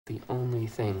The only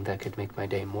thing that could make my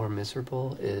day more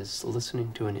miserable is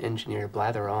listening to an engineer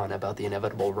blather on about the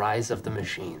inevitable rise of the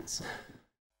machines.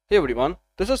 Hey everyone,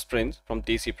 this is Prince from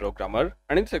Desi Programmer,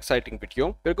 and in this exciting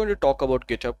video, we're going to talk about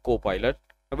GitHub Copilot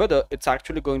and whether it's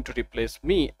actually going to replace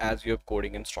me as your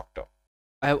coding instructor.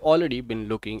 I have already been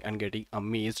looking and getting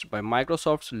amazed by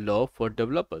Microsoft's love for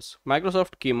developers.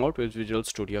 Microsoft came out with Visual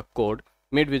Studio Code,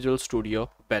 made Visual Studio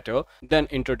better, then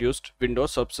introduced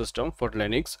Windows Subsystem for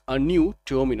Linux, a new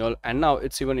terminal, and now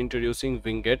it's even introducing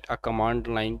Winget, a command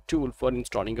line tool for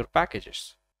installing your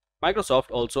packages.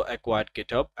 Microsoft also acquired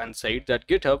GitHub and said that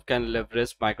GitHub can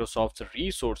leverage Microsoft's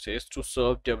resources to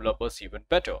serve developers even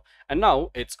better. And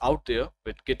now it's out there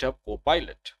with GitHub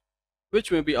Copilot, which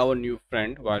may be our new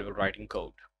friend while we're writing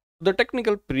code. The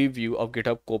technical preview of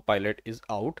GitHub Copilot is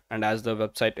out, and as the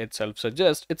website itself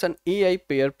suggests, it's an AI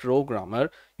pair programmer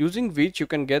using which you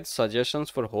can get suggestions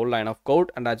for a whole line of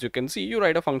code. And as you can see, you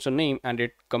write a function name and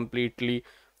it completely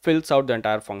fills out the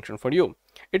entire function for you.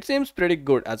 It seems pretty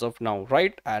good as of now,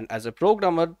 right? And as a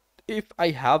programmer, if I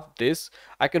have this,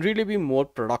 I can really be more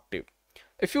productive.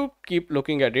 If you keep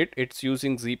looking at it, it's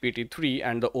using GPT-3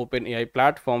 and the OpenAI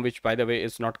platform, which by the way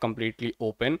is not completely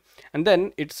open. And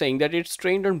then it's saying that it's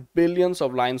trained on billions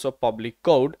of lines of public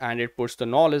code and it puts the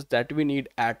knowledge that we need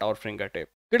at our fingertip.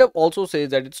 GitHub also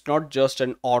says that it's not just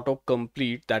an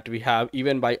autocomplete that we have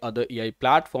even by other AI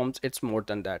platforms, it's more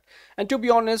than that. And to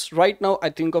be honest, right now I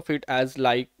think of it as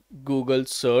like Google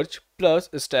search plus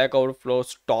Stack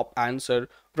Overflow's top answer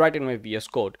right in my VS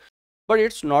Code. But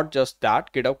it's not just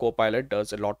that, GitHub Copilot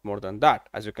does a lot more than that.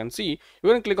 As you can see, you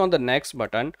can click on the next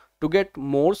button to get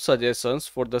more suggestions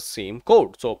for the same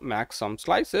code. So max some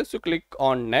slices, you click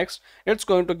on next, it's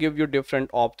going to give you different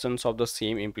options of the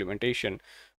same implementation,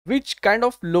 which kind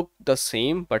of look the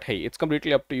same, but hey, it's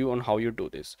completely up to you on how you do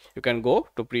this. You can go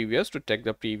to previous to take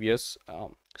the previous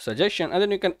suggestion, and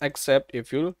then you can accept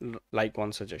if you like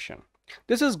one suggestion.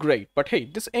 This is great, but hey,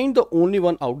 this ain't the only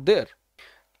one out there.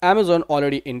 Amazon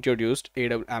already introduced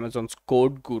Amazon's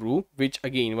Code Guru, which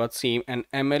again was same an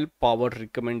ML powered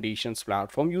recommendations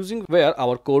platform using where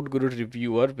our Code Guru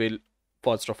reviewer will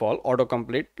first of all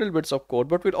autocomplete little bits of code,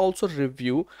 but will also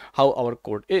review how our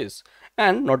code is.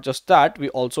 And not just that, we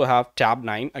also have tab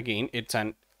 9. Again, it's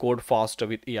an code faster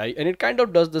with AI, and it kind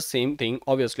of does the same thing,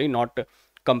 obviously not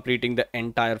completing the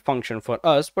entire function for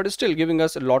us, but it's still giving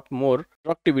us a lot more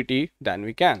productivity than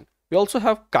we can. We also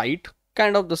have Kite,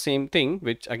 kind of the same thing,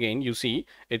 which again you see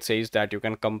it says that you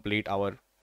can complete our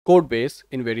code base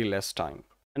in very less time.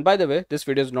 And by the way, this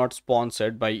video is not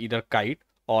sponsored by either Kite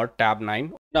or tab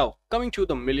 9. Now coming to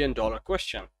the $1,000,000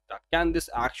 question, that can this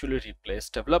actually replace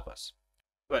developers?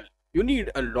 Well, you need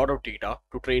a lot of data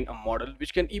to train a model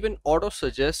which can even auto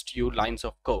suggest you lines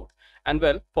of code. And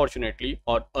well, fortunately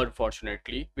or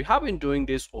unfortunately, we have been doing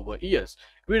this over years.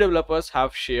 We developers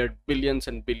have shared billions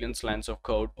and billions lines of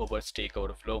code over Stack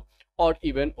Overflow or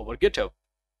even over GitHub.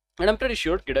 And I'm pretty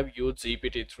sure GitHub used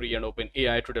GPT-3 and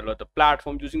OpenAI to develop the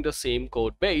platform using the same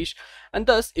code base. And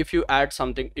thus, if you write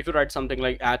something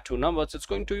like add two numbers, it's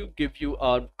going to give you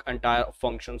an entire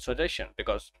function suggestion,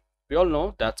 because we all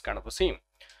know that's kind of the same.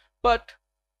 But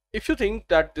if you think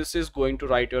that this is going to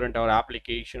write your entire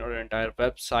application or your entire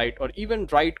website or even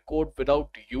write code without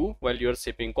you while you're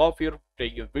sipping coffee or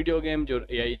playing your video game, your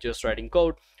AI just writing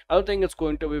code, I don't think it's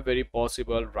going to be very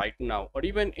possible right now or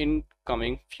even in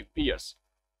coming few years.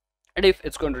 And if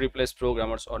it's going to replace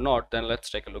programmers or not, then let's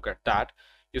take a look at that.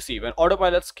 You see, when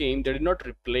autopilots came, they did not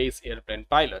replace airplane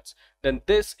pilots. Then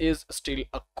this is still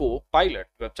a co-pilot.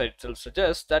 Website itself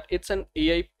suggests that it's an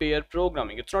AI pair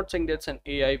programming. It's not saying that it's an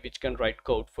AI which can write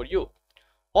code for you.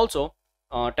 Also,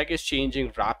 tech is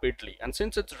changing rapidly, and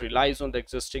since it relies on the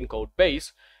existing code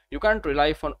base, you can't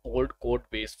rely on old code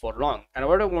base for long. And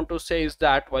what I want to say is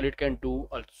that while it can do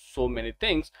so many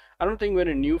things, I don't think when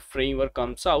a new framework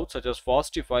comes out, such as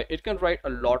Fastify, it can write a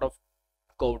lot of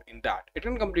code in that. It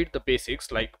can complete the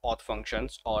basics like auth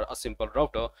functions or a simple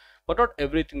router, but not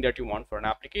everything that you want for an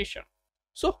application.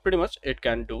 So pretty much it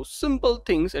can do simple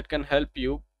things. It can help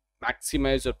you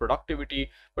maximize your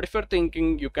productivity, but if you're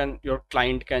thinking your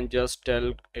client can just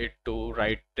tell it to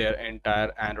write their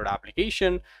entire Android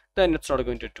application, then it's not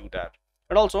going to do that.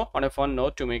 And also, on a fun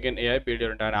note, to make an AI build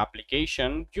your entire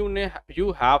application,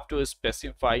 you have to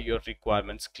specify your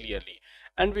requirements clearly,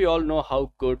 and we all know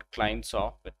how good clients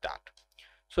are with that.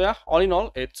 So yeah, all in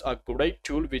all, it's a great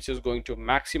tool which is going to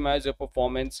maximize your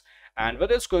performance, and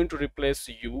whether it's going to replace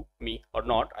you, me or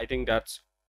not, I think that's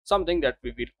something that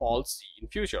we will all see in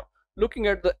future. Looking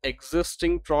at the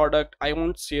existing product, I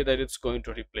won't say that it's going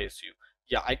to replace you.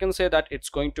 Yeah, I can say that it's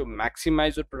going to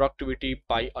maximize your productivity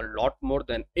by a lot more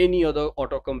than any other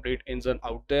autocomplete engine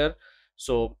out there.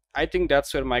 So I think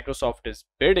that's where Microsoft is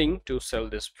bidding to sell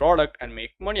this product and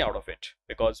make money out of it,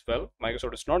 because, well,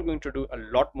 Microsoft is not going to do a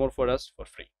lot more for us for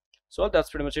free. So that's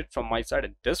pretty much it from my side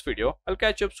in this video. I'll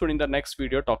catch you up soon in the next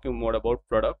video talking more about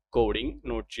product, coding,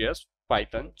 Node.js,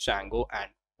 Python, Django, and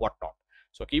whatnot.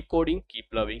 So keep coding, keep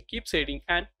loving, keep saving,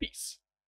 and peace.